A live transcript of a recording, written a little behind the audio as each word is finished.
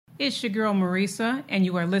It's your girl Marisa, and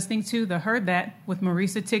you are listening to the Heard That with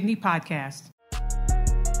Marisa Tigney podcast.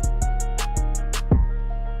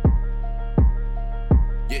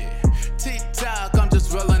 Yeah, TikTok, I'm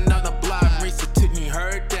just rolling on the block. Marisa Tigney,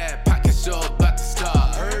 heard that. Podcast show about to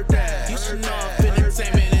start. Heard that. You should know if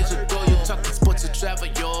entertainment is your goal. You're talking sports or travel,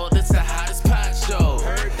 yo. This the hottest pod show.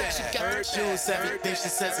 Heard that. She got her shoes, everything she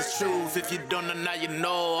says is truth. If you don't know, now you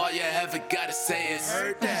know. All you ever gotta say is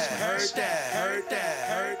heard that, heard that, heard that,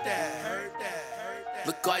 heard that, heard that, heard that.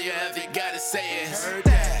 Look, all you ever gotta say is heard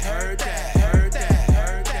that, heard that, heard that,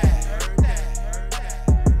 heard that, heard that, heard that.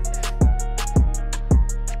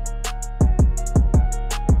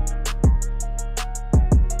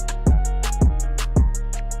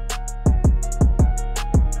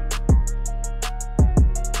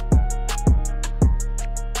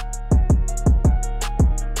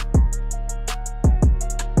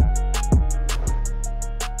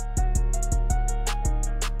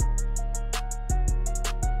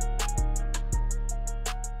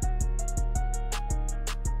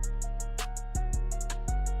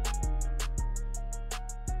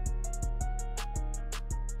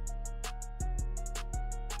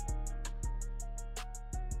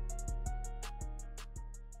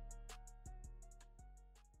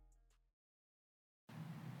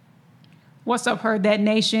 What's up, Heard That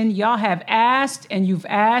Nation? Y'all have asked, and you've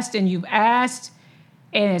asked, and you've asked,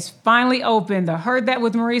 and it's finally open. The Heard That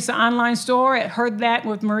with Marisa online store at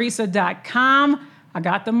heardthatwithmarisa.com. I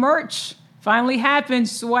got the merch. Finally happened.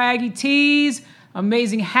 Swaggy tees,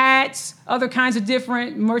 amazing hats, other kinds of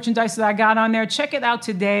different merchandise that I got on there. Check it out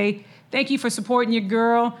today. Thank you for supporting your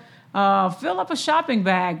girl. Fill up a shopping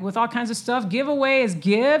bag with all kinds of stuff. Give away as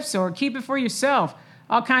gifts or keep it for yourself.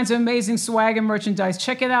 All kinds of amazing swag and merchandise.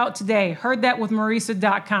 Check it out today.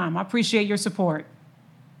 Heardthatwithmarisa.com. I appreciate your support.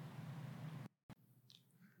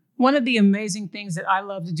 One of the amazing things that I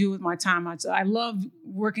love to do with my time, I love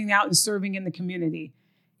working out and serving in the community.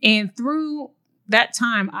 And through that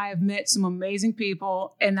time, I have met some amazing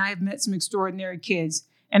people and I have met some extraordinary kids.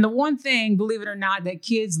 And the one thing, believe it or not, that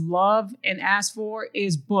kids love and ask for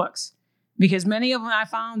is books. Because many of them I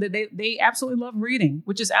found that they absolutely love reading,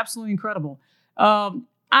 which is absolutely incredible. I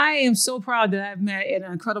am so proud that I've met an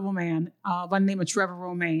incredible man by the name of Trevor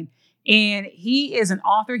Romaine. And he is an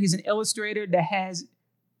author. He's an illustrator that has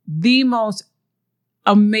the most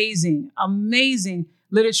amazing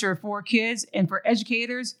literature for kids and for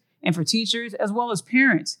educators and for teachers, as well as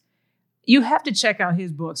parents. You have to check out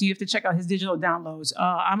his books. You have to check out his digital downloads.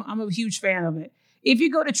 I'm a huge fan of it. If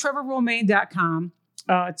you go to trevorromaine.com,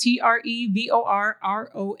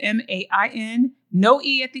 TrevorRomain, no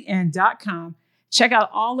E at the end.com. Check out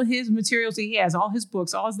all of his materials that he has, all his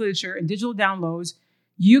books, all his literature and digital downloads.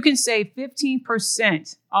 You can save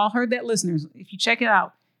 15%. All Heard That listeners, if you check it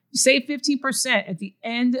out, you save 15% at the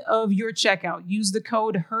end of your checkout. Use the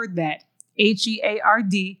code HEARDTHAT,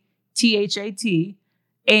 HEARDTHAT,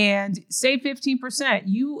 and save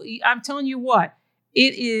 15%. I'm telling you what,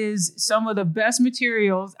 it is some of the best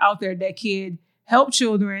materials out there that could help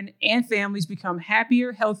children and families become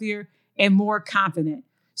happier, healthier, and more confident.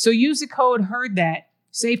 So use the code HEARDTHAT.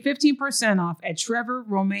 Save 15% off at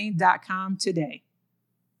trevorromaine.com today.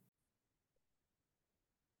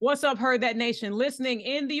 What's up, Heard That Nation? Listening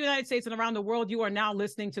in the United States and around the world, you are now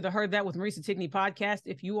listening to the Heard That with Marisa Tigney podcast.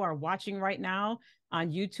 If you are watching right now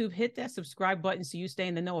on YouTube, hit that subscribe button so you stay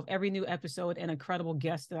in the know of every new episode and incredible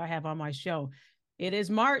guests that I have on my show. It is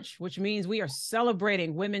March, which means we are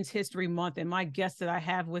celebrating Women's History Month, and my guest that I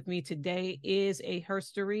have with me today is a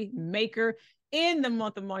history maker in the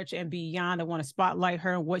month of March and beyond. I want to spotlight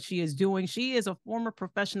her and what she is doing. She is a former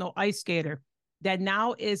professional ice skater that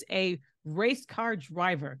now is a race car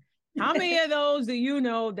driver. How many of those do you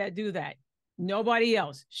know that do that? Nobody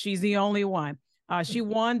else. She's the only one. She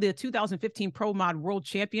won the 2015 Pro Mod World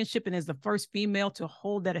Championship and is the first female to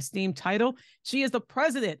hold that esteemed title. She is the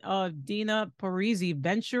president of Dina Parise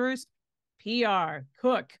Ventures, PR,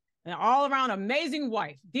 cook, an all-around amazing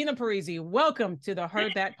wife. Dina Parise, welcome to the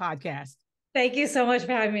Heard That podcast. Thank you so much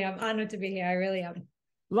for having me. I'm honored to be here. I really am.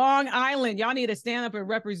 Long Island. Y'all need to stand up and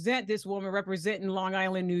represent this woman representing Long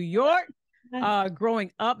Island, New York,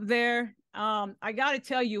 growing up there. I got to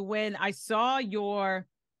tell you, when I saw your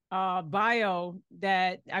bio,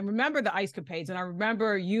 that I remember the Ice Capades and I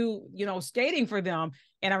remember you skating for them.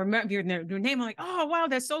 And I remember your name. I'm like, oh, wow,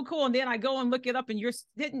 that's so cool. And then I go and look it up and you're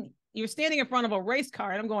standing in front of a race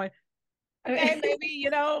car. And I'm going, okay, maybe,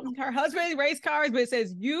 her husband race cars, but it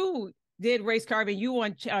says you did race car and you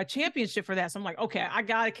won a championship for that. So I'm like, okay, I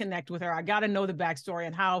got to connect with her. I got to know the backstory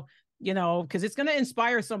and how, because it's going to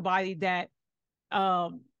inspire somebody that,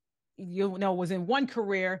 was in one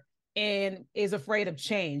career and is afraid of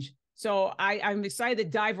change. So I'm excited to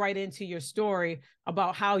dive right into your story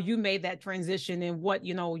about how you made that transition and what,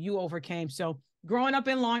 you overcame. So growing up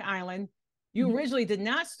in Long Island, you originally did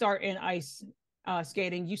not start in ice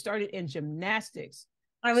skating. You started in gymnastics.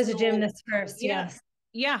 I was a gymnast first. Yeah. Yes.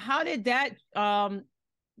 Yeah. How did that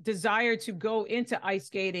desire to go into ice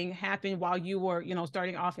skating happen while you were,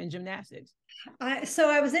 starting off in gymnastics? So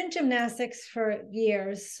I was in gymnastics for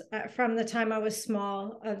years from the time I was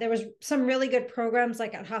small. There was some really good programs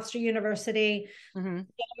like at Hofstra University. The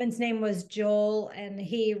gentleman's name was Joel, and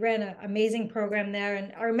he ran an amazing program there.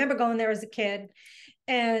 And I remember going there as a kid.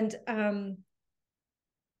 And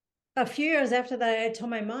a few years after that, I told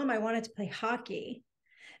my mom I wanted to play hockey.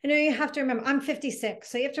 You have to remember, I'm 56.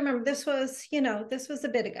 So you have to remember this was a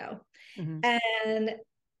bit ago. And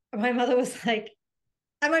my mother was like,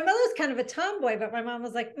 and my mother was kind of a tomboy, but my mom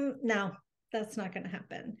was like, no, that's not going to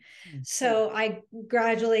happen. So I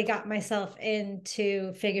gradually got myself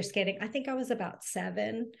into figure skating. I think I was about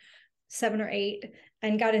seven or eight,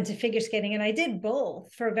 and got into figure skating. And I did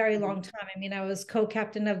both for a very long time. I mean, I was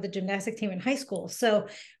co-captain of the gymnastic team in high school. So,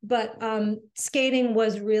 but skating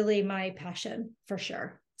was really my passion for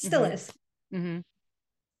sure. Still is.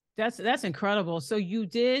 That's incredible. So you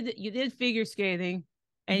did figure skating,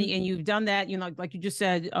 and you've done that, like you just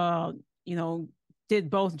said, did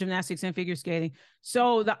both gymnastics and figure skating.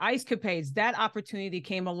 So the ice capades, that opportunity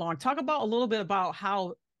came along. Talk about a little bit about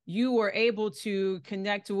how you were able to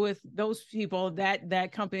connect with those people,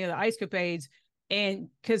 that company, the ice capades. And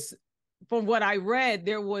because from what I read,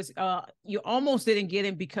 there was you almost didn't get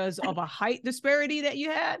in because of a height disparity that you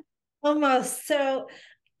had. Almost. So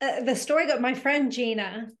the story got my friend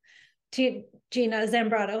Gina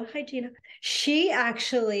Zambrano. Hi, Gina. She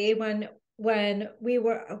actually, when we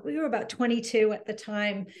were about 22 at the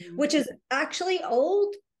time, which is actually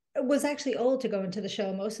old, was actually old to go into the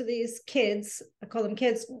show. Most of these kids, I call them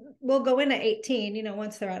kids, will go in at 18,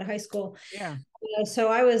 once they're out of high school. Yeah. So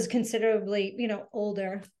I was considerably,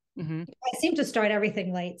 older. I seem to start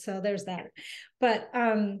everything late. So there's that. But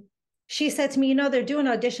she said to me, they're doing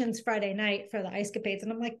auditions Friday night for the Ice Capades.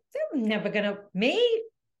 And I'm like, they're never gonna, me?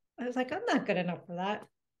 I was like, I'm not good enough for that.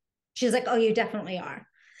 She's like, oh, you definitely are.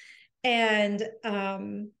 And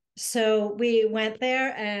so we went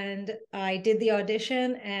there, and I did the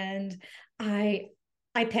audition, and I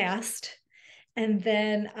passed. And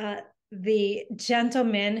then the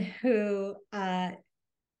gentleman who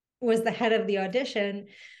was the head of the audition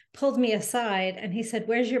pulled me aside, and he said,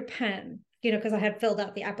 where's your pen? Because I had filled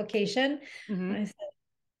out the application. And I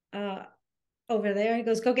said, over there. He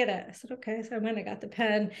goes, go get it. I said, okay. So I went, I got the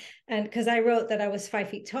pen, and because I wrote that I was 5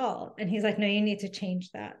 feet tall, and he's like, no, you need to change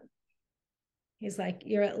that. He's like,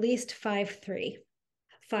 you're at least 5'3".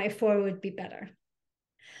 5'4" would be better.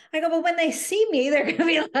 I go, well, when they see me, they're going to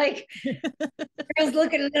be like, girl's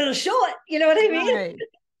looking a little short. You know what I mean? Right.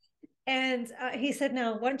 And he said,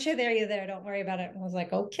 no, once you're there, you're there. Don't worry about it. And I was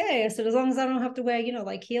like, okay. I said, as long as I don't have to wear,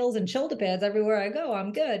 like heels and shoulder pads everywhere I go,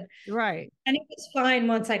 I'm good. Right. And it was fine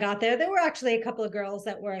once I got there. There were actually a couple of girls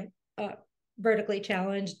that were vertically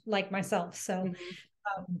challenged like myself. So,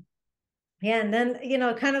 yeah. And then,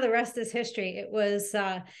 kind of the rest is history. It was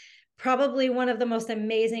probably one of the most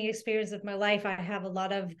amazing experiences of my life. I have a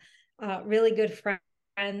lot of really good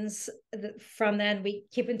friends from then. We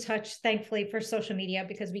keep in touch, thankfully, for social media,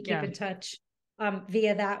 because we keep in touch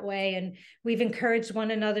via that way. And we've encouraged one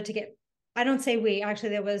another to get, I don't say we, actually,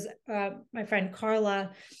 there was my friend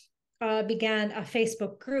Carla began a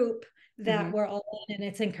Facebook group that we're all in, and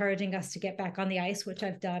it's encouraging us to get back on the ice, which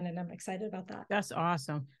I've done, and I'm excited about that. That's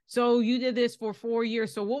awesome. So you did this for 4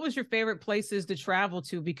 years. So what was your favorite places to travel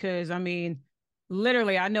to? Because I mean,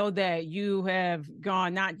 literally, I know that you have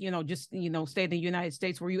gone, not, just, stayed in the United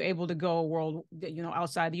States. Were you able to go world,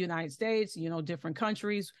 outside the United States, different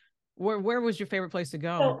countries? Where was your favorite place to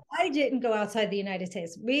go? So I didn't go outside the United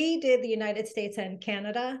States. We did the United States and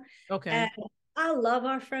Canada. Okay. And I love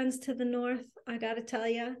our friends to the north, I got to tell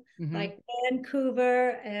you, like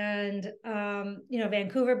Vancouver and,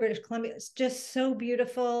 Vancouver, British Columbia. It's just so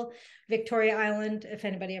beautiful. Victoria Island, if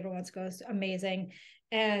anybody ever wants to go, is amazing.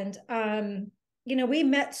 And, we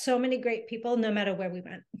met so many great people no matter where we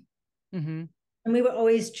went. And we were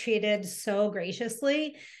always treated so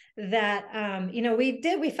graciously that,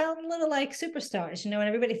 we felt a little like superstars, and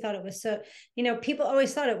everybody thought it was so, people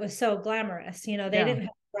always thought it was so glamorous. They didn't have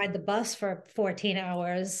to ride the bus for 14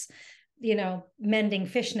 hours, mending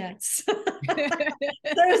fishnets.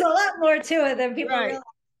 There's a lot more to it than people realize.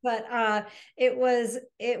 But it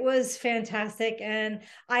was fantastic. And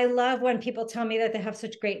I love when people tell me that they have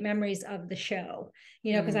such great memories of the show,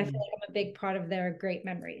 because I feel like I'm a big part of their great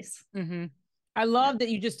memories. I love that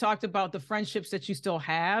you just talked about the friendships that you still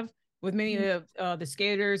have with many of the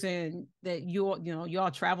skaters, and that you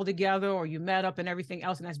all travel together or you met up and everything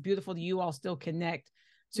else. And that's beautiful that you all still connect.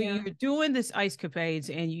 So you're doing this ice capades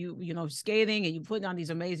and skating and you putting on these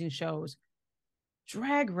amazing shows.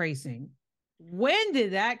 Drag racing, when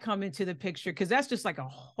did that come into the picture? Because that's just like a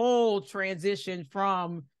whole transition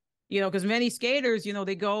from, because many skaters,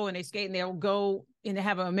 they go and they skate and they'll go and they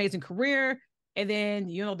have an amazing career. And then,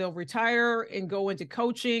 they'll retire and go into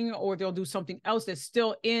coaching, or they'll do something else that's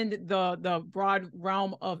still in the broad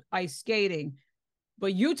realm of ice skating.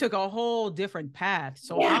 But you took a whole different path.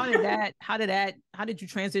 So how did you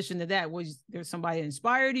transition to that? Was there somebody that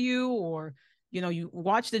inspired you, or, you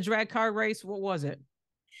watched the drag car race? What was it?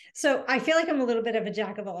 So I feel like I'm a little bit of a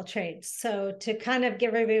jack of all trades. So to kind of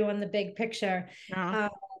give everyone the big picture,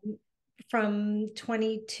 from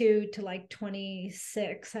 22 to like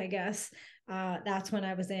 26, I guess, that's when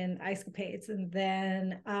I was in ice capades. And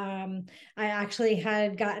then I actually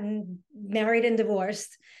had gotten married and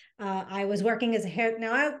divorced. I was working as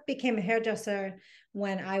I became a hairdresser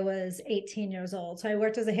when I was 18 years old. So I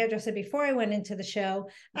worked as a hairdresser before I went into the show.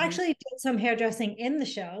 I actually did some hairdressing in the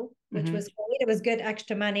show, which was great. It was good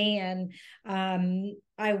extra money. And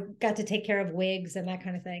I got to take care of wigs and that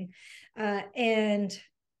kind of thing.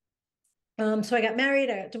 So I got married,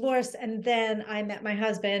 I got divorced, and then I met my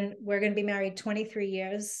husband. We're going to be married 23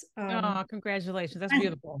 years. Congratulations. That's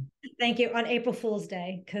beautiful. Thank you. On April Fool's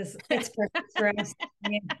Day, because it's perfect for us.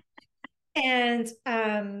 And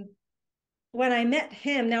when I met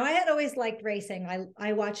him, now I had always liked racing.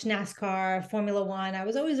 I watched NASCAR, Formula One. I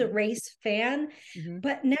was always a race fan,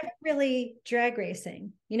 but never really drag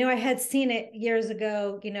racing. I had seen it years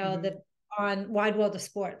ago, on Wide World of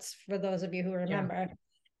Sports, for those of you who remember. Yeah.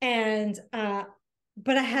 And,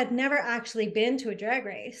 but I had never actually been to a drag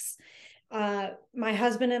race. My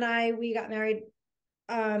husband and we got married.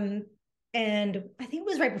 And I think it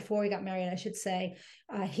was right before we got married, I should say.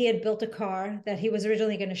 He had built a car that he was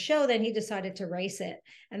originally going to show. Then he decided to race it.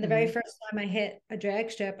 And the very first time I hit a drag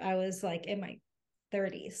strip, I was like in my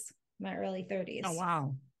 30s, my early 30s. Oh,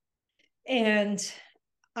 wow. And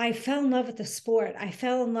I fell in love with the sport. I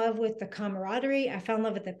fell in love with the camaraderie. I fell in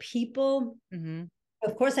love with the people.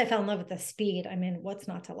 Of course, I fell in love with the speed. I mean, what's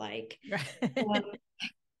not to like?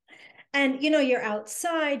 And, you're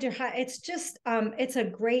outside, it's just, it's a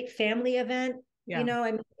great family event. Yeah.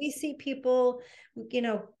 I mean, we see people,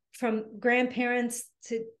 from grandparents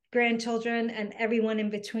to grandchildren and everyone in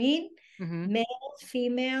between, male,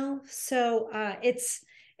 female. So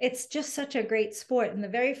it's just such a great sport. And the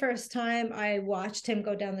very first time I watched him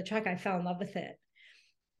go down the track, I fell in love with it.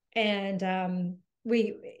 And,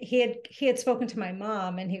 he had spoken to my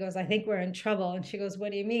mom, and he goes, I think we're in trouble. And she goes,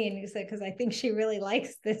 what do you mean? He said, because I think she really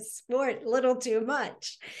likes this sport a little too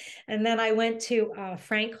much. And then I went to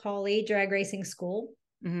Frank Hawley drag racing school.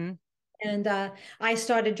 And I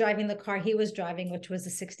started driving the car he was driving, which was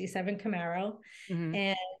a 67 Camaro.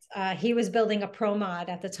 And he was building a Pro Mod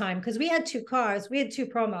at the time, because we had two cars. We had two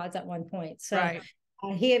Pro Mods at one point. So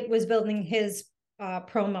he was building his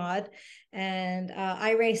Pro Mod, and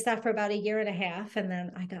I raced that for about 1.5 years, and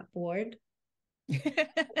then I got bored.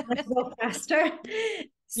 Let's go faster.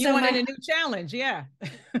 You wanted a new challenge. Yeah.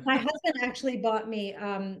 My husband actually bought me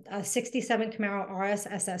a 67 Camaro RS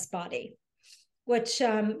SS body, which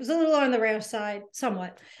was a little on the rare side,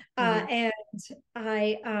 somewhat. And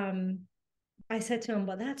I said to him,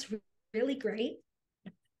 well, that's really great,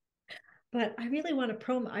 but I really want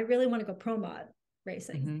to go Pro Mod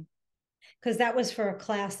racing. Because that was for a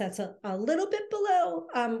class that's a little bit below,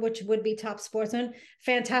 which would be top sportsman.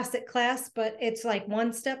 Fantastic class, but it's like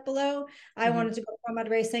one step below. I wanted to go Pro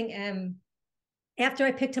Mod racing. And after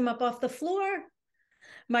I picked him up off the floor,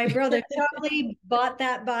 my brother Charlie bought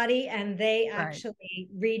that body, and they actually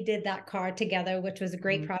redid that car together, which was a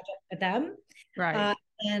great project for them.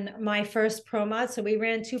 And my first Pro Mod. So we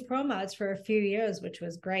ran 2 Pro Mods for a few years, which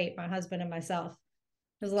was great. My husband and myself.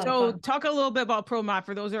 So talk a little bit about Pro Mod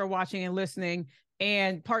for those that are watching and listening,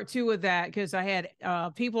 and part 2 of that, because I had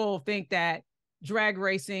people think that drag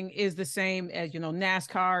racing is the same as,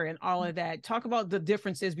 NASCAR and all of that. Talk about the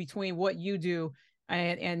differences between what you do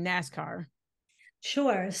and NASCAR.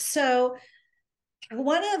 Sure. So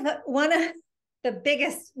one of the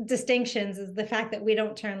biggest distinctions is the fact that we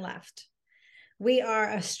don't turn left. We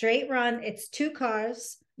are a straight run. It's 2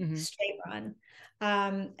 cars, straight run.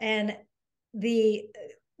 And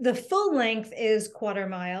the full length is 1/4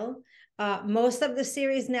 mile. Most of the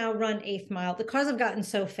series now run 1/8 mile. The cars have gotten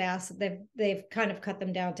so fast, they've kind of cut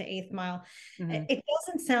them down to 1/8 mile. It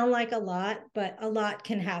doesn't sound like a lot, but a lot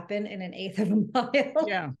can happen in an 1/8 of a mile.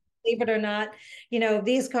 Yeah. believe it or not,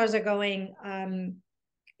 these cars are going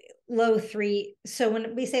low three. So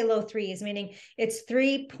when we say low threes, meaning it's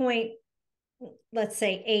let's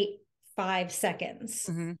say 8.5 seconds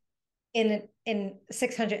in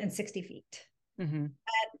 660 feet at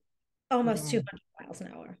almost 200 miles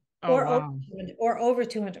an hour, or over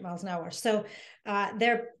 200 miles an hour. So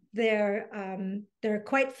they're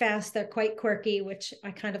quite fast. They're quite quirky, which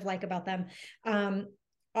I kind of like about them.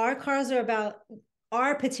 Our cars are about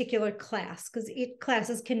our particular class, because each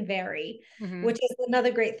classes can vary, which is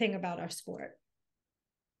another great thing about our sport.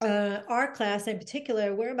 Our class in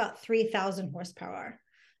particular, we're about 3,000 horsepower.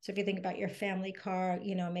 So if you think about your family car,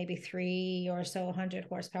 maybe 300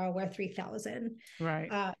 horsepower, we're 3,000.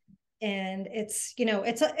 Right. And it's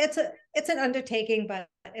an undertaking, but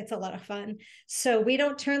it's a lot of fun. So we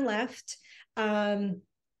don't turn left.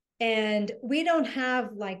 And we don't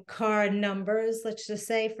have like car numbers, let's just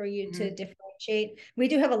say, for you to differentiate. We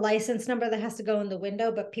do have a license number that has to go in the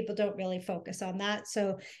window, but people don't really focus on that.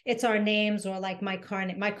 So it's our names, or like my car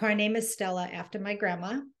name is Stella, after my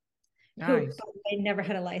grandma, who I never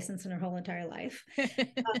had a license in her whole entire life.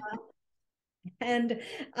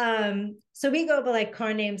 So we go by like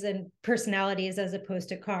car names and personalities as opposed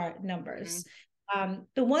to car numbers.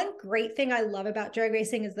 The one great thing I love about drag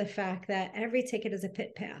racing is the fact that every ticket is a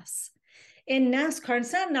pit pass. In NASCAR,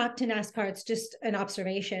 it's not a knock to NASCAR, it's just an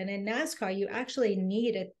observation. In NASCAR, you actually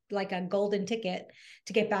need a golden ticket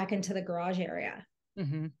to get back into the garage area.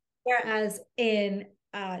 Whereas in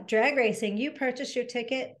drag racing, you purchase your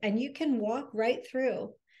ticket and you can walk right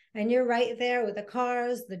through. And you're right there with the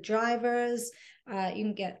cars, the drivers. You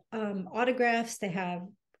can get autographs. They have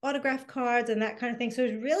autograph cards and that kind of thing. So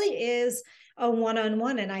it really is a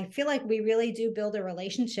one-on-one. And I feel like we really do build a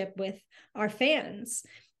relationship with our fans.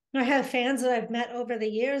 I have fans that I've met over the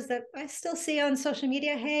years that I still see on social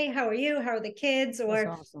media. Hey, how are you? How are the kids? That's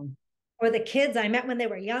awesome. Or the kids I met when they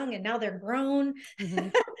were young and now they're grown.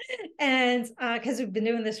 And because we've been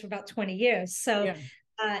doing this for about 20 years. So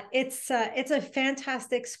it's a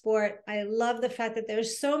fantastic sport. I love the fact that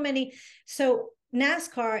there's so many. So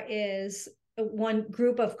NASCAR is one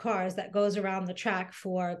group of cars that goes around the track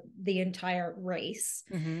for the entire race,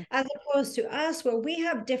 as opposed to us, where we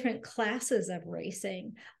have different classes of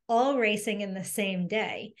racing, all racing in the same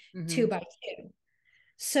day, 2x2.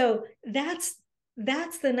 So that's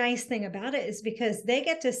the nice thing about it, is because they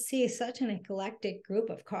get to see such an eclectic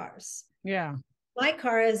group of cars. Yeah. My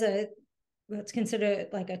car is let's consider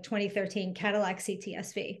it like a 2013 Cadillac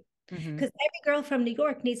CTSV, because every girl from New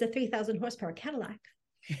York needs a 3,000 horsepower Cadillac.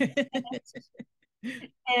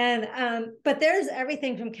 But there's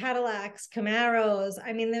everything from Cadillacs, Camaros.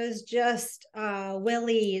 I mean, there's just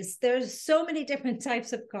Willys. There's so many different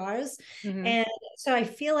types of cars. And so I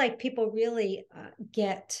feel like people really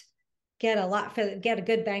get a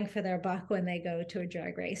good bang for their buck when they go to a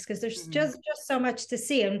drag race, because there's just so much to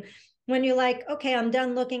see. And when you're like, okay, I'm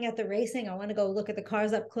done looking at the racing, I want to go look at the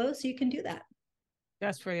cars up close, you can do that.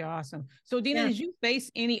 That's pretty awesome. So Dina, did you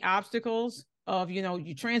face any obstacles of, you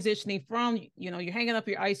transitioning from, you're hanging up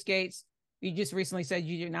your ice skates. You just recently said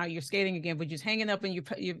you're skating again, but just hanging up and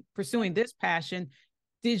you're pursuing this passion.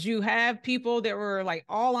 Did you have people that were like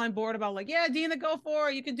all on board about like, yeah, Dina, go for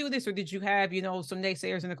it, you can do this? Or did you have, some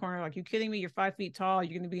naysayers in the corner like, you kidding me? You're 5 feet tall.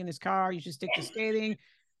 You're going to be in this car. You should stick to skating.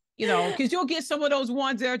 Because you'll get some of those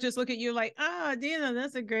ones that just look at you like, Dina,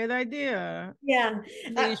 that's a great idea. Yeah.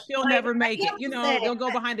 She'll never make it. They'll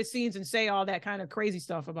go behind the scenes and say all that kind of crazy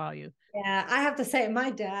stuff about you. Yeah. I have to say,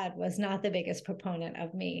 my dad was not the biggest proponent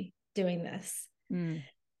of me doing this.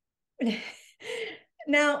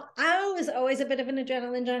 Now, I was always a bit of an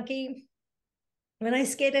adrenaline junkie. When I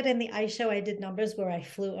skated in the ice show, I did numbers where I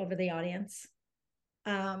flew over the audience.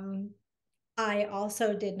 I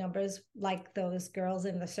also did numbers like those girls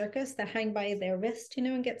in the circus that hang by their wrist,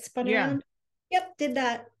 and get spun around. Yep, did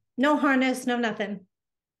that. No harness, no nothing.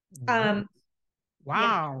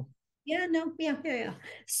 Wow. Yeah, no, yeah.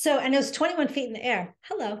 So, and it was 21 feet in the air.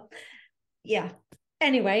 Hello. Yeah.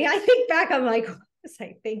 Anyway, I think back, I'm like, what was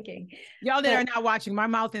I thinking? Y'all that are not watching, my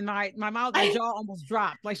mouth and my jaw almost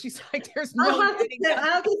dropped. Like, she's like, there's no. I'll have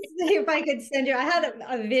to see if I could send you. I had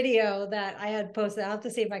a video that I had posted. I'll have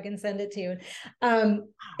to see if I can send it to you.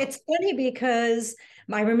 It's funny because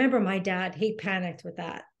I remember my dad, he panicked with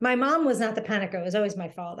that. My mom was not the panicker. It was always my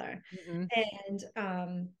father.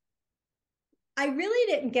 And I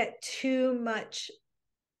really didn't get too much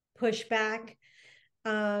pushback.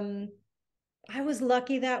 I was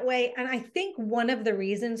lucky that way. And I think one of the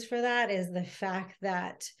reasons for that is the fact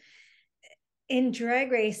that in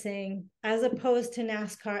drag racing, as opposed to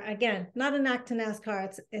NASCAR, again, not a knock to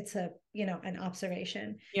NASCAR, it's a, an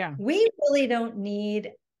observation. Yeah. We really don't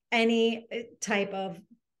need any type of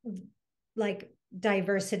like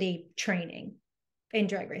diversity training in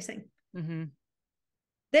drag racing. Mm-hmm.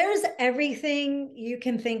 There's everything you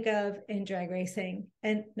can think of in drag racing,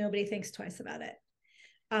 and nobody thinks twice about it.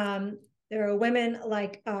 There are women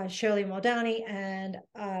like Shirley Muldowney and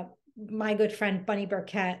my good friend Bunny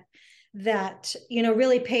Burkett that, you know,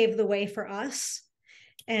 really paved the way for us.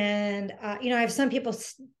 And, you know, I have some people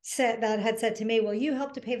had said to me, well, you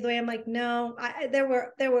helped to pave the way. I'm like, no, there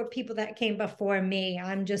were people that came before me.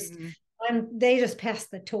 They just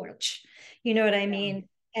passed the torch. You know what I mean?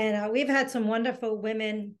 And we've had some wonderful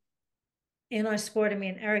women in our sport. I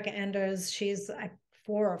mean, Erica Enders, she's a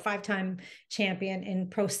 4 or 5-time champion in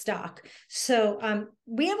pro stock. So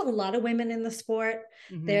we have a lot of women in the sport.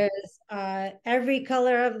 Mm-hmm. There's every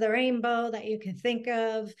color of the rainbow that you can think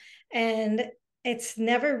of. And it's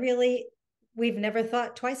we've never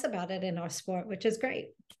thought twice about it in our sport, which is great.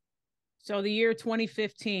 So the year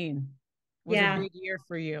 2015 was a big year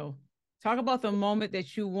for you. Talk about the moment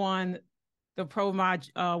that you won the Pro Mod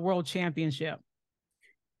World Championship.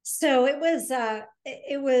 So it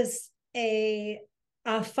was a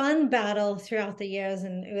fun battle throughout the years,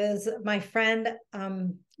 and it was my friend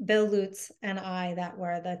Bill Lutz and I that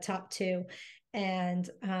were the top two, and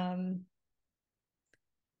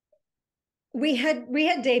we had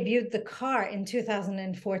debuted the car in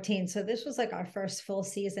 2014, so this was like our first full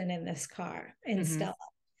season in this car in Stella,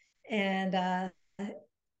 and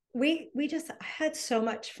we just had so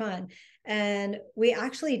much fun. And we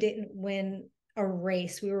actually didn't win a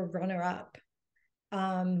race. We were runner-up,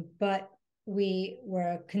 but we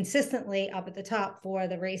were consistently up at the top for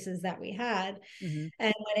the races that we had. Mm-hmm.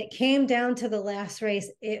 And when it came down to the last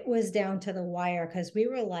race, it was down to the wire, because we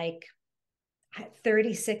were like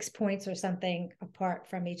 36 points or something apart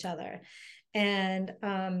from each other. And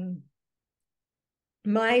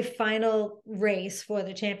my final race for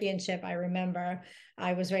the championship, I remember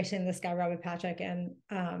I was racing this guy, Robert Patrick, and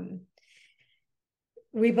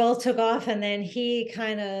we both took off, and then he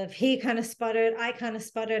kind of sputtered, I kind of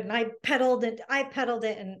sputtered, and I pedaled it,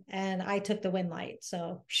 and I took the win light.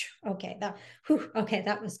 So okay,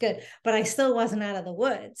 that was good. But I still wasn't out of the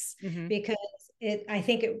woods, because I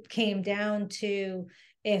think it came down to,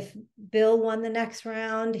 if Bill won the next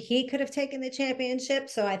round, he could have taken the championship.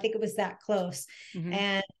 So I think it was that close.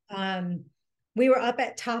 And we were up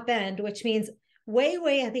at top end, which means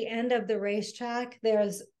way at the end of the racetrack,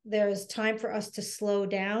 there's time for us to slow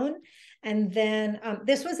down. And then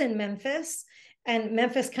this was in Memphis, and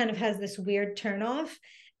Memphis kind of has this weird turnoff.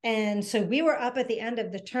 And so we were up at the end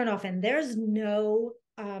of the turnoff, and there's no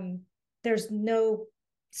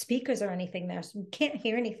speakers or anything there, so we can't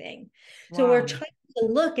hear anything. Wow. So we're trying to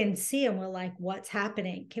look and see, and we're like, what's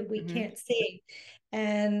happening? We can't see.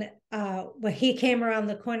 And when he came around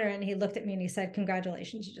the corner, and he looked at me and he said,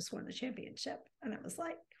 congratulations, you just won the championship. And I was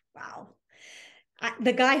like, wow.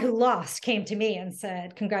 The guy who lost came to me and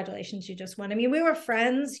said, congratulations, you just won. I mean, we were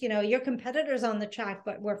friends, you know, you're competitors on the track,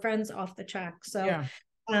 but we're friends off the track. So,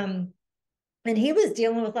 and he was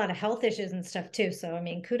dealing with a lot of health issues and stuff too. So, I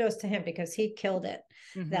mean, kudos to him, because he killed it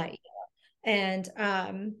that year. And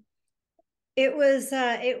it was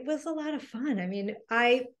a lot of fun. I mean,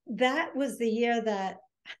 that was the year that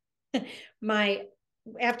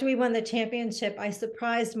after we won the championship, I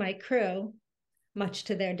surprised my crew, much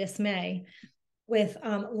to their dismay, with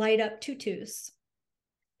light up tutus.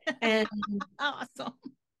 And awesome.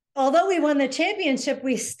 Although we won the championship,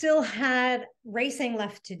 we still had racing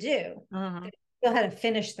left to do. We still had to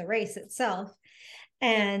finish the race itself.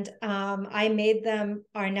 And I made them,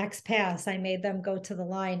 our next pass, I made them go to the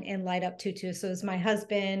line in light up tutus. So it was my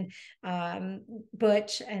husband,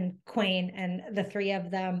 Butch, and Quayne, and the three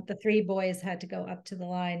of them, the three boys, had to go up to the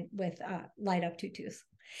line with light up tutus.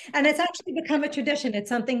 And it's actually become a tradition. It's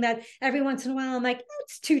something that every once in a while I'm like,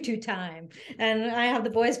 it's tutu time. And I have the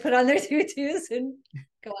boys put on their tutus and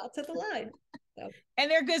go out to the line. So. And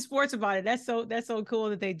they're good sports about it. That's so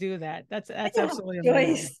cool that they do that. That's absolutely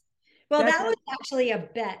amazing. Well, that was actually a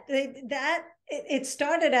bet. It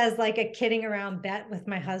started as like a kidding around bet with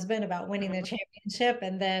my husband about winning the championship,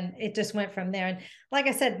 and then it just went from there. And like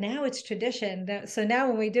I said, now it's tradition. So now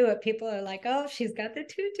when we do it, people are like, "Oh, she's got the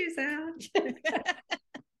tutus out."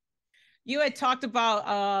 You had talked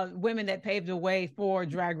about women that paved the way for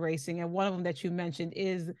drag racing, and one of them that you mentioned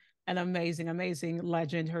is an amazing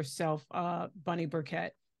legend herself, Bunny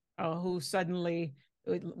Burkett, who suddenly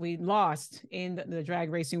we lost in the drag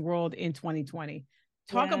racing world in 2020.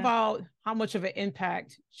 Talk about how much of an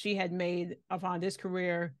impact she had made upon this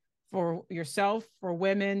career for yourself, for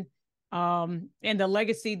women, and the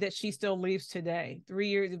legacy that she still leaves today. 3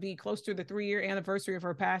 years to be close to the 3-year anniversary of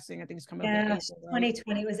her passing. I think it's coming up in April, right?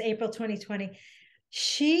 2020. It was April 2020.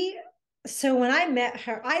 So when I met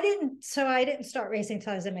her, I didn't start racing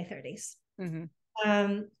until I was in my 30s.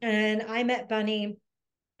 And I met Bunny, I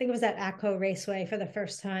think it was at Atco Raceway for the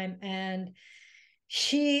first time. And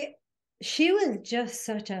she was just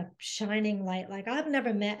such a shining light. Like, I've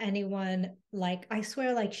never met anyone, like, I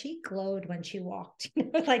swear, like, she glowed when she walked.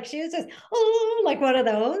 Like, she was just, oh, like one of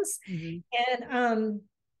those. And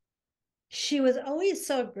she was always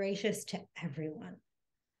so gracious to everyone.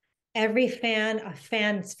 Every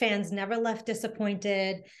fans never left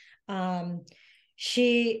disappointed.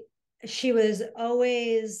 She was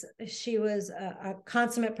a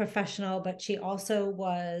consummate professional, but she also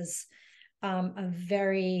was a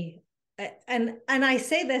very, and I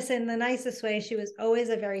say this in the nicest way, she was always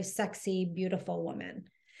a very sexy, beautiful woman,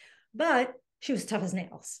 but she was tough as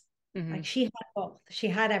nails. Like, she had both. She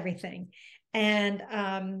had everything. And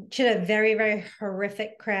she had a very, very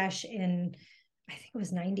horrific crash in, I think it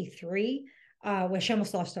was 93, where she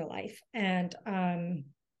almost lost her life. And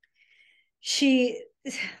she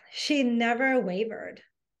never wavered,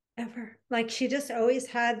 ever. Like, she just always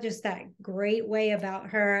had just that great way about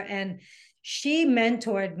her. And she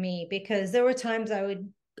mentored me, because there were times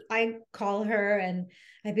I'd call her and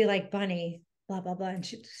I'd be like, Bunny, blah, blah, blah. And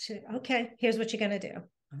she'd okay, here's what you're going to do.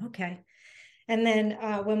 Okay. And then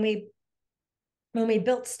when we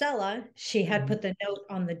built Stella, she had put the note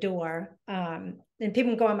on the door. And people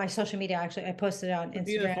can go on my social media. Actually, I posted it on Instagram.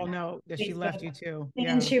 Beautiful note that she left you too.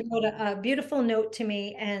 Yeah. And she wrote a beautiful note to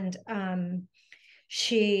me. And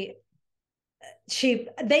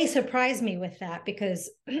they surprised me with that, because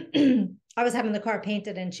I was having the car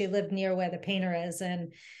painted and she lived near where the painter is.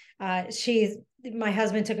 And my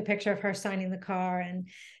husband took a picture of her signing the car, and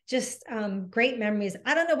just great memories.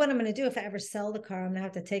 I don't know what I'm going to do if I ever sell the car. I'm going to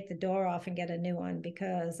have to take the door off and get a new one,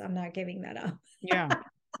 because I'm not giving that up. Yeah.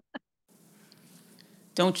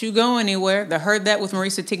 Don't you go anywhere. The Heard That with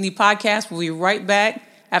Marisa Tigney podcast will be right back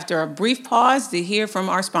after a brief pause to hear from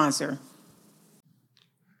our sponsor.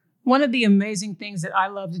 One of the amazing things that I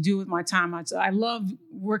love to do with my time, I love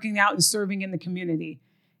working out and serving in the community.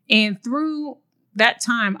 And through that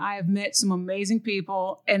time, I have met some amazing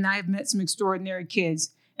people, and I've met some extraordinary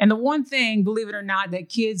kids. And the one thing, believe it or not, that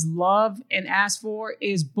kids love and ask for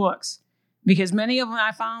is books, because many of them,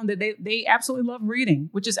 I found that they absolutely love reading,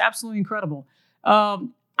 which is absolutely incredible. I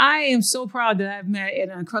am so proud that I've met an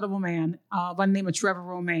incredible man by the name of Trevor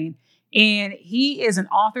Romaine. And he is an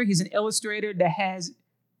author. He's an illustrator that has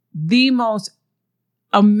the most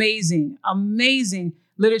amazing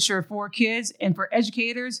literature for kids and for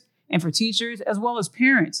educators and for teachers, as well as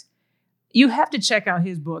parents. You have to check out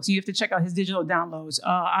his books. You have to check out his digital downloads.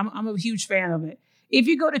 I'm a huge fan of it. If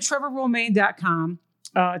you go to trevorromaine.com,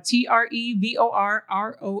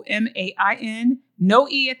 TrevorRomain, no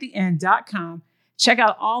E at the end.com, check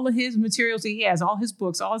out all of his materials that he has, all his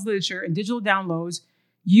books, all his literature and digital downloads.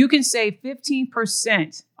 You can save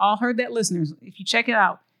 15%. All Heard That listeners, if you check it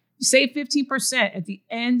out, save 15% at the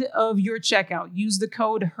end of your checkout. Use the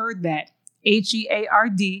code HEARDTHAT,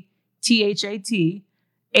 HEARDTHAT,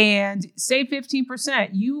 and save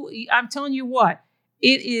 15%. I'm telling you what,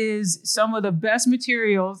 it is some of the best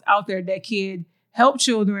materials out there that can help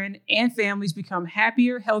children and families become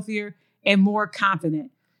happier, healthier, and more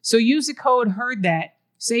confident. So use the code HEARDTHAT,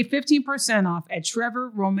 save 15% off at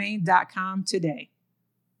trevorromaine.com today.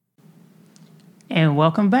 And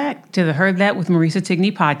welcome back to the Heard That with Marisa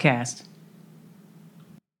Tigney podcast.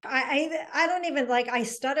 I don't even I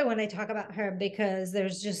stutter when I talk about her, because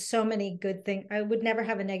there's just so many good things. I would never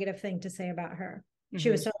have a negative thing to say about her. She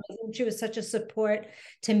was such a support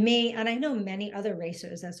to me, and I know many other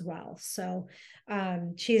racers as well. So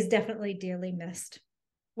she's definitely dearly missed.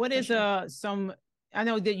 What is I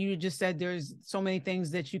know that you just said there's so many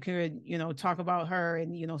things that you could, talk about her,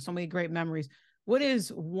 and, so many great memories. What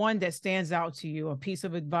is one that stands out to you, a piece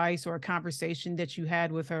of advice or a conversation that you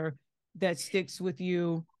had with her that sticks with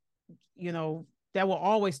you, that will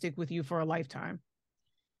always stick with you for a lifetime?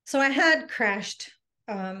 So I had crashed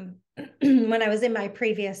when I was in my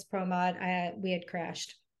previous pro mod. We had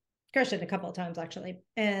crashed it a couple of times actually.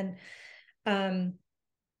 And I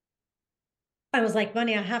was like,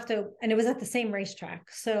 Bunny, I have to, and it was at the same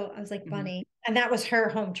racetrack. So I was like, Bunny, and that was her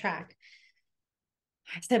home track.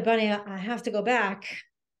 I said, Bunny, I have to go back,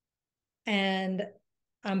 and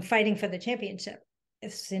I'm fighting for the championship.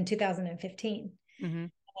 This was in 2015.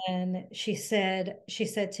 And she said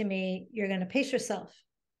to me, you're going to pace yourself.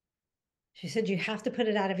 She said, you have to put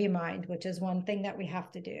it out of your mind, which is one thing that we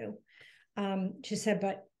have to do. She said,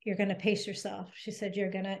 but you're going to pace yourself. She said,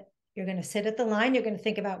 you're going to You're going to sit at the line. You're going to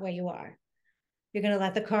think about where you are. You're going to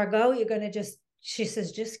let the car go. You're going to she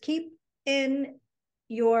says, just keep in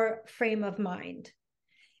your frame of mind.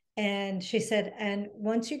 And she said, and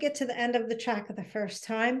once you get to the end of the track the first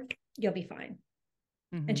time, you'll be fine.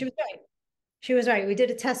 Mm-hmm. And she was right. She was right. We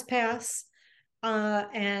did a test pass,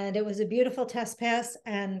 and it was a beautiful test pass.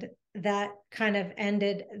 And that kind of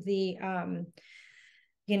ended the,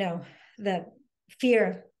 the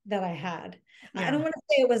fear that I had. Yeah. I don't want to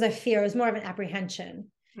say it was a fear. It was more of an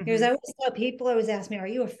apprehension. Mm-hmm. Because I always tell people, always ask me, are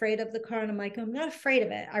you afraid of the car? And I'm like, I'm not afraid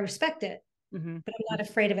of it. I respect it, mm-hmm. but I'm not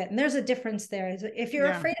afraid of it. And there's a difference there. If you're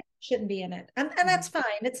afraid of it, you shouldn't be in it. And mm-hmm. that's fine.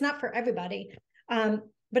 It's not for everybody.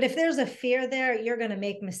 But if there's a fear there, you're going to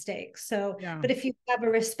make mistakes. So, but if you have a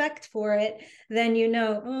respect for it, then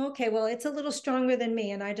oh, okay, well, it's a little stronger than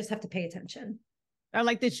me, and I just have to pay attention. I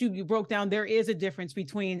like that you broke down. There is a difference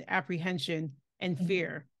between apprehension and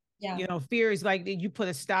fear. Yeah. Fear is like you put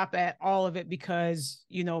a stop at all of it because,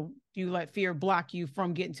 you let fear block you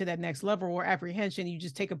from getting to that next level, or apprehension. You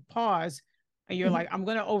just take a pause and you're mm-hmm. like, I'm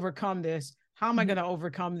going to overcome this. How am I going to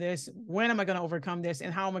overcome this? When am I going to overcome this?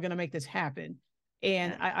 And how am I going to make this happen?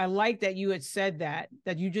 And I like that you had said that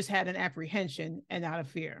you just had an apprehension and not a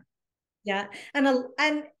fear. Yeah. And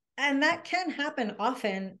that can happen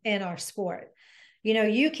often in our sport.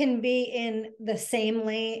 You can be in the same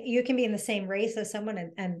lane, you can be in the same race as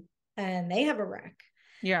someone and they have a wreck.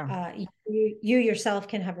 Yeah. You yourself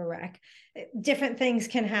can have a wreck. Different things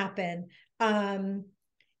can happen. And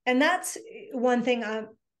that's one thing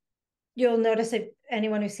you'll notice if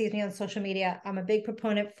anyone who sees me on social media, I'm a big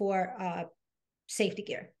proponent for safety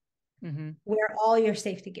gear. Mm-hmm. Wear all your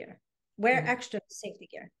safety gear. Wear extra safety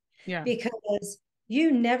gear. Yeah. Because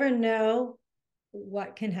you never know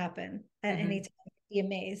what can happen at any time. Be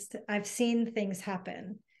amazed. I've seen things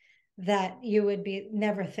happen that you would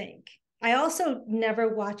never think. I also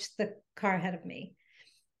never watched the car ahead of me.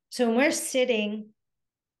 So when we're sitting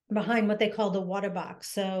behind what they call the water box,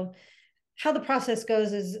 so how the process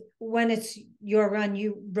goes is when it's your run,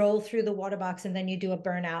 you roll through the water box and then you do a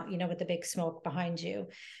burnout, with the big smoke behind you.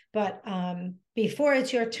 But before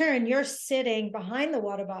it's your turn, you're sitting behind the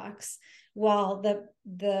water box while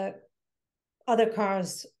the other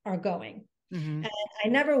cars are going. Mm-hmm. And I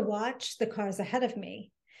never watched the cars ahead of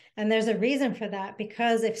me. And there's a reason for that,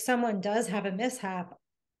 because if someone does have a mishap,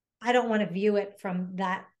 I don't want to view it from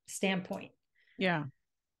that standpoint. Yeah.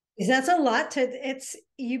 Because that's a lot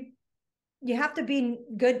you have to be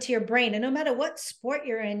good to your brain. And no matter what sport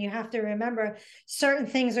you're in, you have to remember certain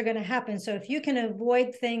things are going to happen. So if you can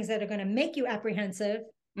avoid things that are going to make you apprehensive,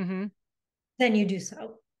 mm-hmm. then you do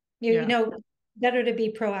so. Better to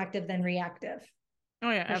be proactive than reactive. Oh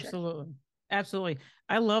yeah, absolutely. Sure. Absolutely.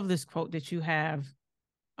 I love this quote that you have.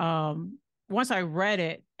 Once I read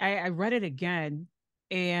it, I read it again.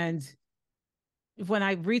 And when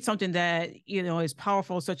I read something that, is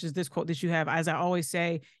powerful, such as this quote that you have, as I always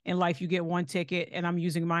say, in life, you get one ticket and I'm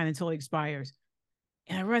using mine until it expires.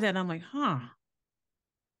 And I read that and I'm like,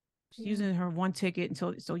 she's using her one ticket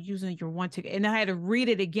so using your one ticket. And then I had to read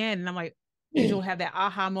it again. And I'm like, you'll have that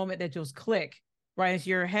aha moment that just click right into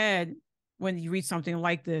your head when you read something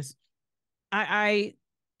like this. I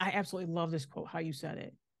absolutely love this quote, how you said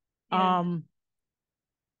it. Yeah.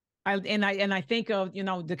 I think of,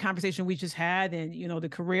 the conversation we just had and, the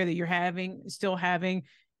career that you're still having,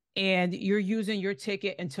 and you're using your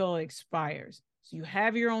ticket until it expires. So you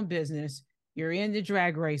have your own business, you're into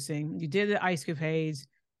drag racing, you did the ice capades,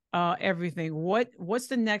 everything. What's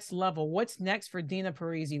the next level? What's next for Dina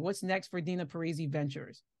Parise? What's next for Dina Parise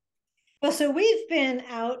Ventures? Well, so we've been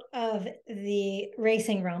out of the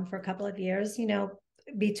racing realm for a couple of years,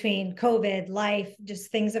 between COVID, life,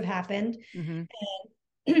 just things have happened. Mm-hmm.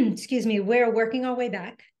 And excuse me, we're working our way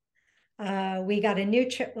back. We got a new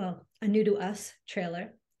to us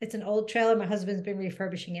trailer. It's an old trailer. My husband's been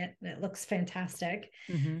refurbishing it and it looks fantastic.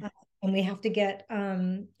 Mm-hmm. And we have to get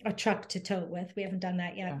a truck to tow it with. We haven't done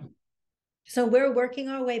that yet. Yeah. So we're working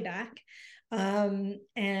our way back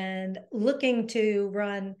and looking to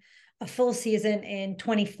run a full season in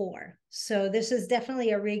 24. So this is definitely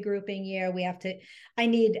a regrouping year. I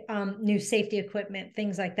need new safety equipment,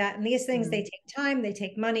 things like that. And these things, they take time, they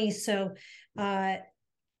take money. So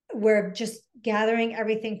we're just gathering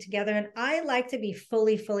everything together. And I like to be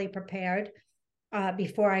fully prepared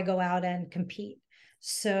before I go out and compete.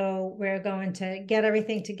 So we're going to get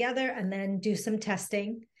everything together and then do some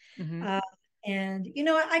testing. Mm-hmm. And,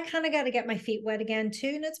 I kind of got to get my feet wet again too.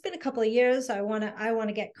 And it's been a couple of years. I want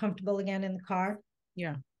to get comfortable again in the car.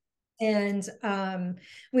 Yeah. And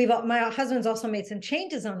my husband's also made some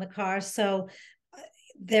changes on the car. So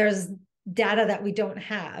there's data that we don't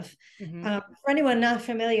have. For anyone not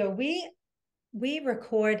familiar, we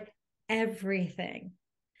record everything.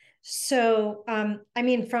 So, I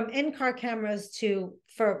mean, from in-car cameras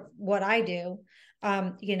for what I do,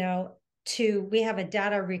 we have a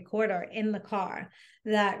data recorder in the car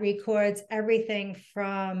that records everything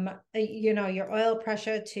from, your oil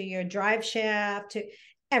pressure to your drive shaft to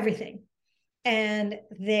everything. And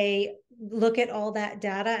they look at all that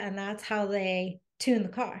data, and that's how they tune the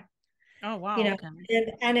car. Oh, wow. Okay.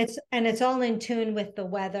 And it's all in tune with the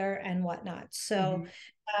weather and whatnot. So,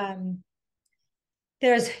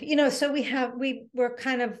 there's, so we're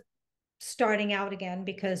kind of starting out again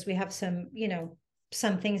because we have some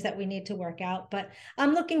things that we need to work out, but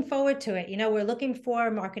I'm looking forward to it. We're looking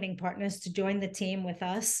for marketing partners to join the team with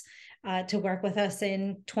us, to work with us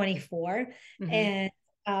in 24. And,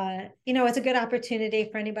 it's a good opportunity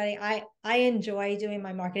for anybody. I enjoy doing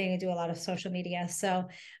my marketing. I do a lot of social media. So,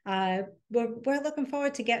 we're looking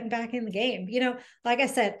forward to getting back in the game. Like I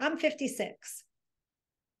said, I'm 56.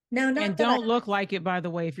 No, not and don't look like it, by the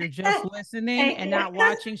way. If you're just listening and not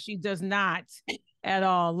watching, she does not at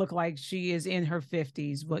all look like she is in her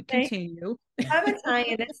 50s, but continue. I'm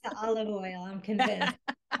Italian. It's the olive oil. I'm convinced.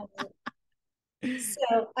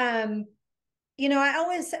 So, I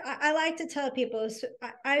like to tell people,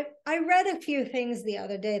 I read a few things the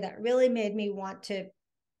other day that really made me want to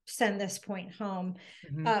send this point home.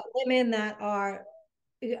 Women that are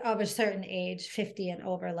of a certain age, 50 and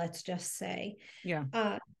over, let's just say.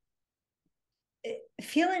 Yeah.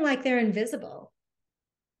 Feeling like they're invisible.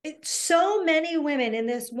 So many women in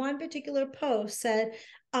this one particular post said,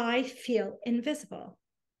 I feel invisible.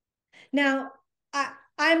 Now,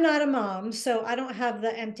 I'm not a mom, so I don't have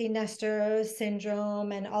the empty nester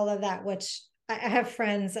syndrome and all of that, which I have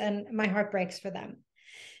friends and my heart breaks for them.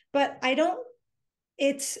 But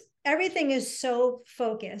everything is so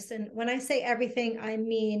focused. And when I say everything, I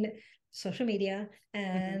mean social media,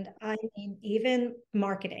 and I mean even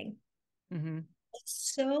marketing.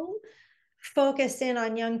 It's so focused in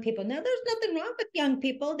on young people. Now, there's nothing wrong with young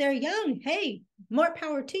people. They're young. Hey, more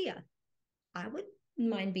power to you. I wouldn't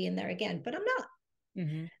mind being there again, but I'm not.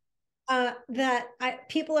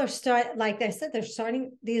 People are like I said,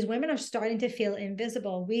 these women are starting to feel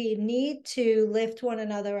invisible. We need to lift one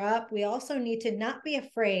another up. We also need to not be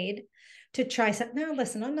afraid to try something. Now,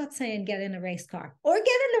 listen, I'm not saying get in a race car or get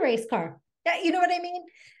in the race car. You know what I mean?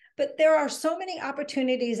 But there are so many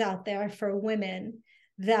opportunities out there for women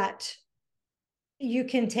that you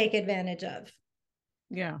can take advantage of.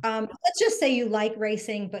 Yeah. Let's just say you like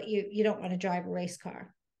racing, but you don't want to drive a race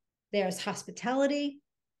car. There's hospitality.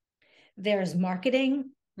 There's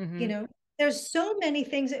marketing. There's so many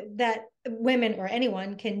things that women or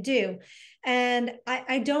anyone can do. And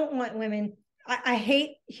I don't want women, I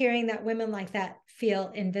hate hearing that women like that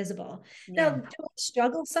feel invisible. Yeah. Now, do I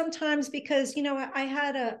struggle sometimes because, we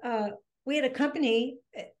had a company,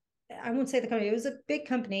 I won't say the company, it was a big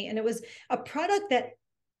company, and it was a product that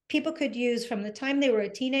people could use from the time they were a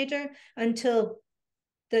teenager until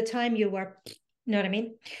the time you were, you know what I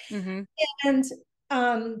mean? And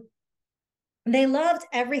they loved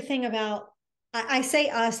everything about, I say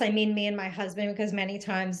us, I mean me and my husband, because many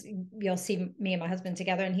times you'll see me and my husband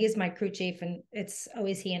together, and he's my crew chief, and it's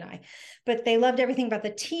always he and I. But they loved everything about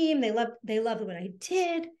the team. They loved what I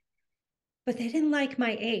did, but they didn't like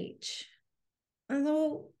my age.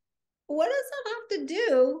 Although, what does that have to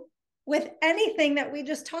do with anything that we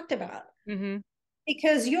just talked about?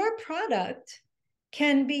 Because your product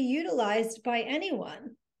can be utilized by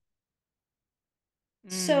anyone.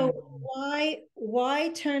 So why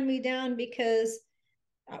turn me down because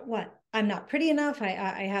what? I'm not pretty enough.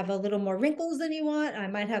 I have a little more wrinkles than you want. I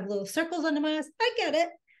might have little circles under my eyes. I get it.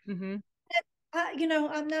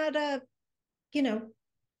 I'm not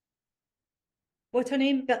what's her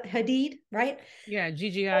name? Hadid, right? Yeah,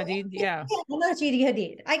 Gigi Hadid. Yeah. I'm not Gigi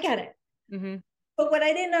Hadid. I get it. But what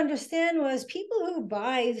I didn't understand was people who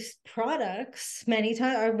buy products many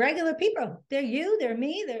times are regular people. They're you, they're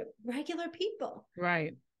me, they're regular people.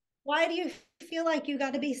 Right. Why do you feel like you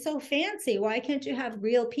got to be so fancy? Why can't you have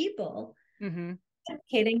real people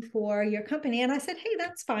advocating for your company? And I said, hey,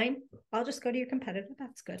 that's fine. I'll just go to your competitor.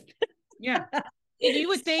 That's good. Yeah. You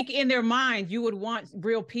would think in their mind, you would want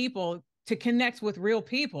real people to connect with real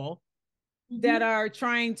people that are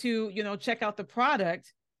trying to, check out the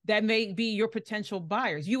product that may be your potential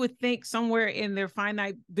buyers. You would think somewhere in their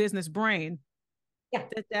finite business brain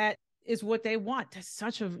that is what they want. That's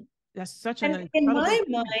such an in my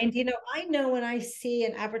mind, I know when I see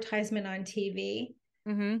an advertisement on TV,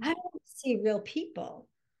 I don't see real people.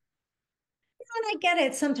 And I get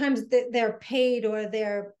it. Sometimes they're paid or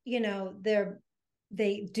they're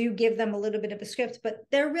they do give them a little bit of a script, but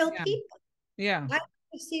they're real people. Yeah. I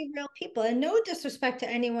see real people, and no disrespect to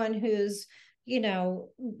anyone who's,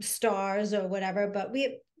 stars or whatever, but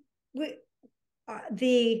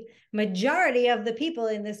the majority of the people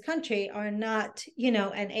in this country are not,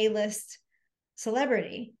 an A-list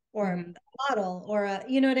celebrity or a model or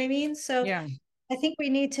you know what I mean? So yeah, I think we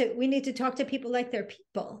need to talk to people like they're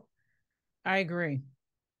people. I agree.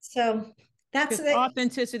 So that's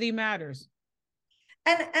authenticity matters.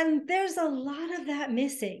 And there's a lot of that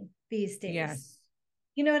missing these days. Yes.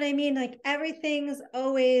 You know what I mean? Like everything's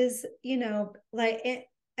always,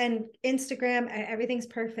 and Instagram, everything's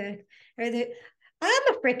perfect. I'm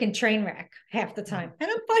a freaking train wreck half the time,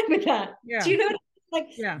 and I'm fine with that. Yeah. Do you know what I mean? Like,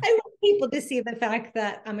 yeah. I want people to see the fact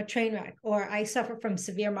that I'm a train wreck or I suffer from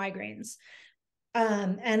severe migraines.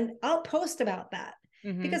 And I'll post about that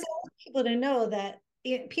because I want people to know that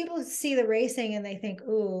people see the racing and they think,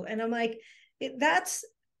 ooh, and I'm like, it's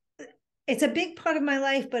a big part of my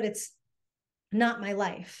life, but it's not my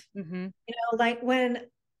life. Like when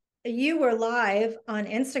you were live on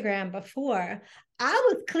Instagram before, I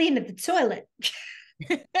was cleaning the toilet.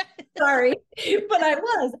 Sorry, but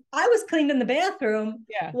I was cleaning the bathroom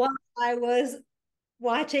while I was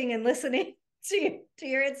watching and listening to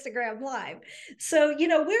your Instagram live. So,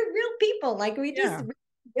 we're real people. Like we just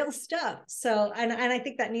real stuff. So, and I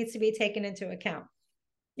think that needs to be taken into account.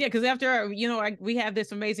 Yeah, because after, we have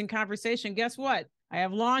this amazing conversation, guess what? I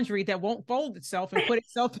have laundry that won't fold itself and put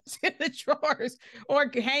itself in the drawers or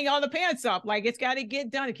hang all the pants up. Like, it's got to get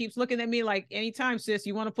done. It keeps looking at me like, anytime, sis,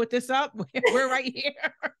 you want to put this up? We're right here.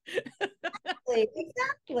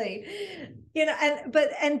 Exactly.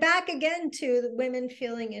 And back again to the women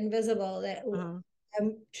feeling invisible, that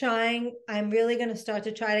I'm really going to start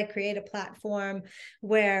to try to create a platform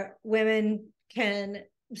where women can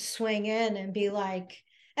swing in and be like,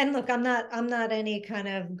 and look, I'm not any kind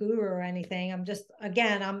of guru or anything. I'm just,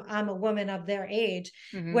 again, I'm a woman of their age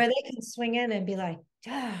where they can swing in and be like,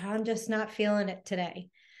 I'm just not feeling it today,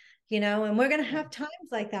 and we're going to have times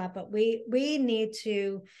like that, but we need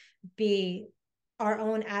to be our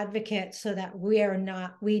own advocate so that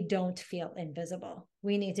we don't feel invisible.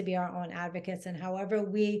 We need to be our own advocates, and however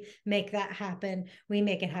we make that happen, we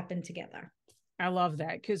make it happen together. I love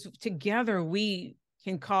that, because together we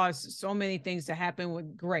can cause so many things to happen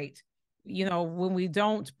with great. When we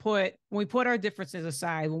put our differences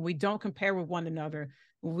aside, when we don't compare with one another,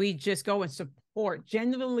 we just go and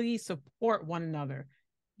genuinely support one another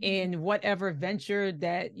in whatever venture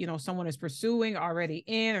that, someone is pursuing already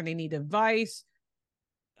in, or they need advice.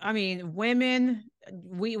 I mean, women,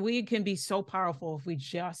 we can be so powerful if we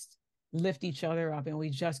just lift each other up and we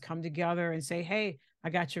just come together and say, hey, I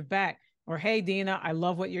got your back. Or, hey, Dina, I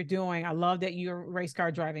love what you're doing. I love that you're race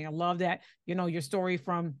car driving. I love that, your story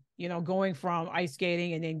from, going from ice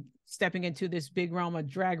skating and then stepping into this big realm of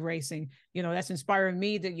drag racing. That's inspiring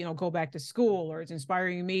me to, go back to school, or it's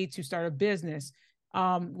inspiring me to start a business.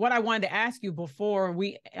 What I wanted to ask you before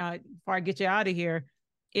I get you out of here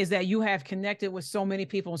is that you have connected with so many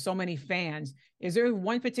people and so many fans. Is there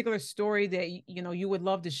one particular story that, you would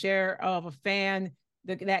love to share of a fan,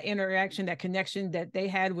 that interaction, that connection that they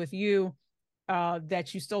had with you,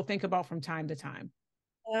 that you still think about from time to time?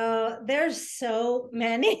 There's so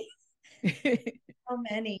many. So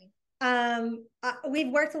many. We've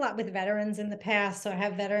worked a lot with veterans in the past, so I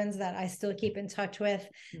have veterans that I still keep in touch with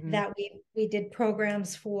that we did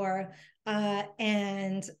programs for,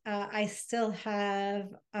 and I still have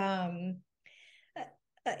a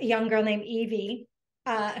young girl named Evie,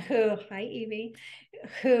 who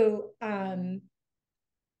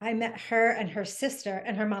I met her and her sister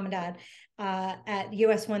and her mom and dad at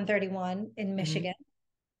US 131 in Michigan.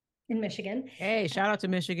 Hey, shout out to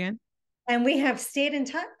Michigan. And we have stayed in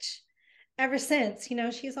touch ever since.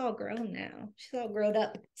 She's all grown now. She's all grown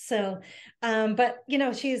up. So, but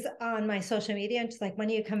she's on my social media and she's like, when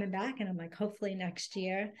are you coming back? And I'm like, hopefully next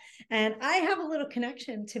year. And I have a little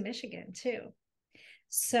connection to Michigan too.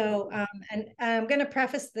 So, and I'm going to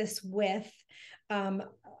preface this with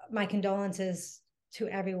my condolences to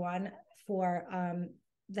everyone for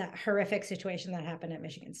that horrific situation that happened at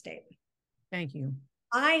Michigan State. Thank you.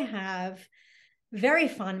 I have very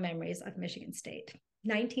fond memories of Michigan State.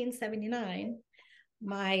 1979,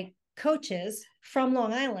 my coaches from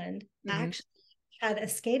Long Island actually had a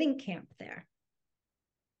skating camp there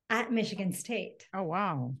at Michigan State. Oh,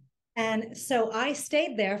 wow. And so I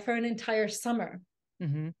stayed there for an entire summer.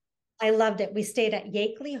 I loved it. We stayed at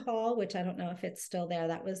Yakeley Hall, which I don't know if it's still there.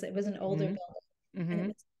 It was an older building, and it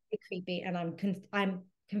was pretty creepy. And I'm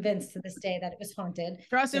convinced to this day that it was haunted.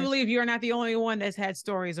 Trust and believe, you're not the only one that's had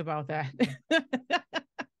stories about that.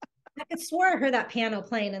 I swore I heard that piano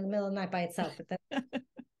playing in the middle of the night by itself.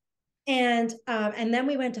 And then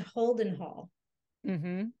we went to Holden Hall.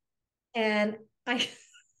 Mm-hmm. And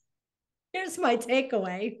here's my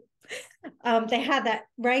takeaway. They had that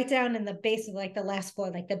right down in the base of like the last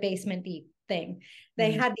floor, like the basement deep thing.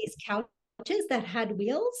 They had these couches that had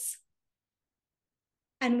wheels.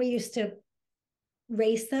 And we used to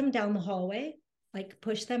race them down the hallway, like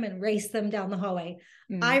push them and race them down the hallway.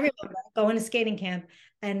 I remember going to skating camp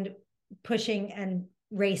and pushing and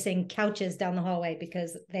racing couches down the hallway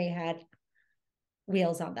because they had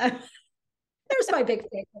wheels on them. There's my big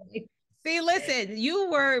takeaway. See, listen,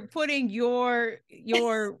 you were putting your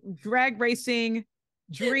drag racing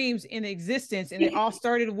dreams in existence, and it all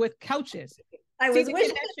started with couches. I was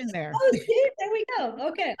wishing there. Oh, see, there we go.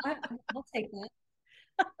 Okay, I'll take that.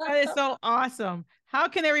 That is so awesome. How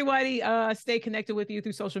can everybody stay connected with you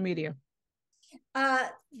through social media?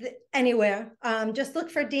 Anywhere. Just look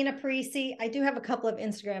for Dina Parise. I do have a couple of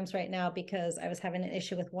Instagrams right now because I was having an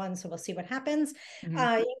issue with one, so we'll see what happens. You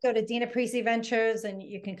can go to Dina Parise Ventures and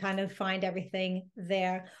you can kind of find everything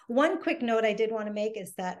there. One quick note I did want to make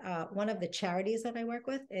is that one of the charities that I work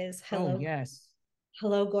with is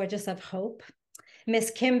Hello Gorgeous of Hope.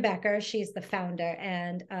 Miss Kim Becker, she's the founder,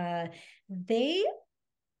 and they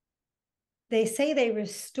say they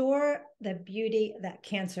restore the beauty that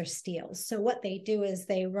cancer steals. So what they do is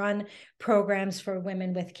they run programs for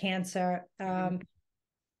women with cancer.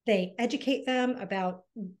 They educate them about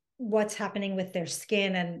what's happening with their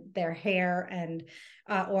skin and their hair and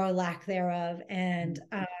or lack thereof. And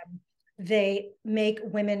they make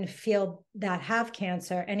women feel that have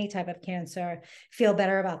cancer, any type of cancer, feel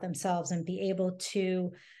better about themselves and be able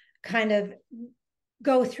to kind of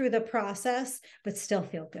go through the process, but still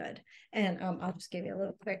feel good. And I'll just give you a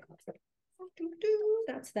little quick.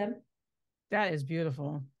 That's them. That is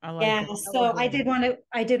beautiful. I like that. So I did want to,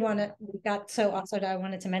 we got so awesome. I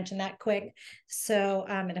wanted to mention that quick. So,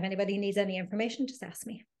 and if anybody needs any information, just ask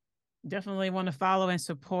me. Definitely want to follow and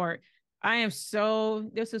support.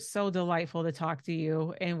 This is so delightful to talk to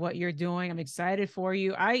you and what you're doing. I'm excited for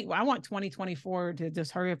you. I want 2024 to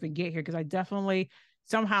just hurry up and get here because I definitely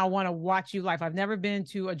somehow want to watch you live. I've never been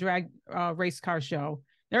to a drag race car show,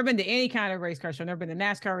 never been to any kind of race car show, never been to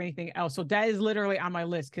NASCAR or anything else. So that is literally on my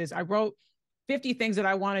list because I wrote 50 things that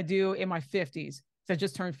I want to do in my 50s. So I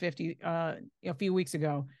just turned 50 a few weeks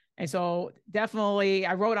ago. And so definitely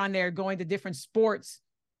I wrote on there going to different sports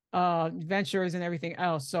ventures and everything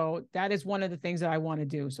else. So that is one of the things that I want to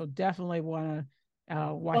do. So definitely want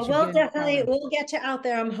to watch. Well, we'll get you out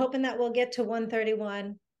there. I'm hoping that we'll get to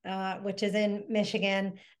 131. Which is in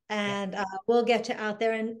Michigan, and we'll get you out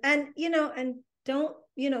there and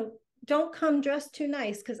don't come dressed too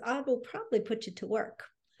nice because I will probably put you to work.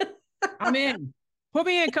 I'm in. Put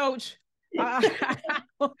me in, coach.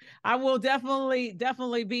 I will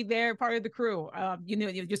definitely be there, part of the crew.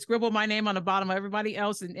 You just scribble my name on the bottom of everybody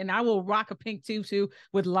else, and I will rock a pink tutu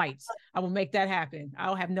with lights. I will make that happen.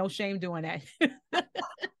 I'll have no shame doing that.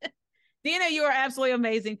 Dina, you are absolutely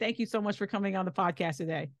amazing. Thank you so much for coming on the podcast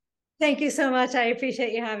today. Thank you so much. I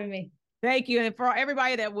appreciate you having me. Thank you. And for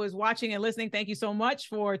everybody that was watching and listening, thank you so much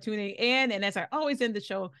for tuning in. And as I always end the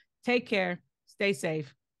show, take care, stay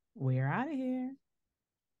safe. We're out of here.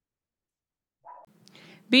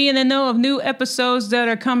 Be in the know of new episodes that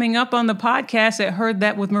are coming up on the podcast at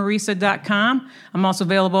heardthatwithmarisa.com. I'm also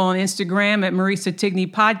available on Instagram at Marisa Tigney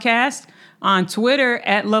Podcast, on Twitter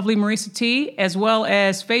at Lovely Marisa T, as well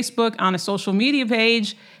as Facebook on a social media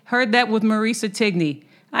page, Heard That with Marisa Tigney.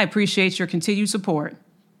 I appreciate your continued support.